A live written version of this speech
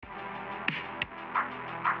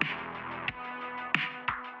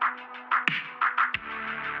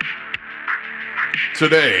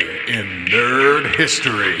Today in Nerd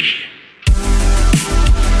History.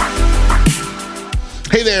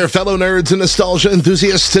 Hey there, fellow nerds and nostalgia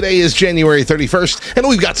enthusiasts. Today is January 31st, and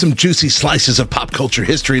we've got some juicy slices of pop culture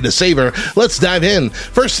history to savor. Let's dive in.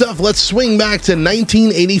 First off, let's swing back to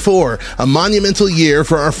 1984, a monumental year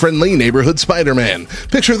for our friendly neighborhood Spider-Man.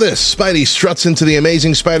 Picture this: Spidey struts into the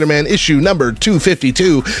Amazing Spider-Man issue number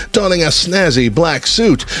 252, donning a snazzy black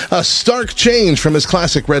suit, a stark change from his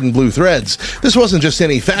classic red and blue threads. This wasn't just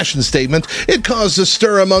any fashion statement, it caused a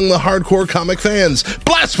stir among the hardcore comic fans.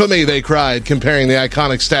 Blasphemy, they cried, comparing the iconic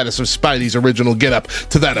status of Spidey's original getup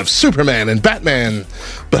to that of Superman and Batman.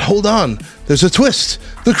 But hold on, there's a twist.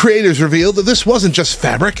 The creators revealed that this wasn't just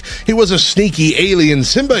fabric, it was a sneaky alien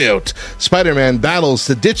symbiote. Spider-Man battles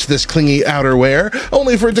to ditch this clingy outerwear,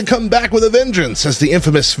 only for it to come back with a vengeance as the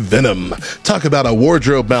infamous Venom. Talk about a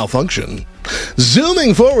wardrobe malfunction.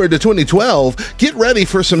 Zooming forward to 2012, get ready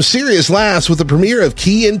for some serious laughs with the premiere of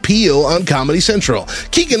Key and Peele on Comedy Central.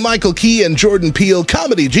 Keegan-Michael Key and Jordan Peele,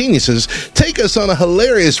 comedy geniuses, take us on a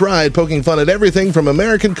hilarious ride poking fun at everything from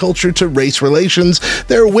American culture to race relations.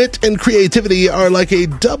 Their wit and creativity are like a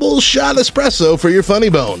double shot espresso for your funny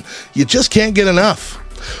bone. You just can't get enough.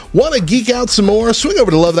 Want to geek out some more? Swing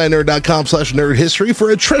over to lovethynerd.com/nerdhistory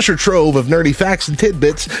for a treasure trove of nerdy facts and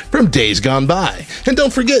tidbits from days gone by. And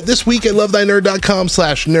don't forget, this week at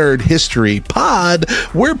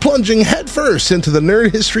lovethynerd.com/nerdhistorypod, we're plunging headfirst into the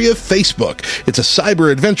nerd history of Facebook. It's a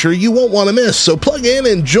cyber adventure you won't want to miss, so plug in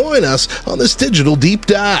and join us on this digital deep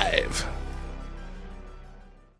dive.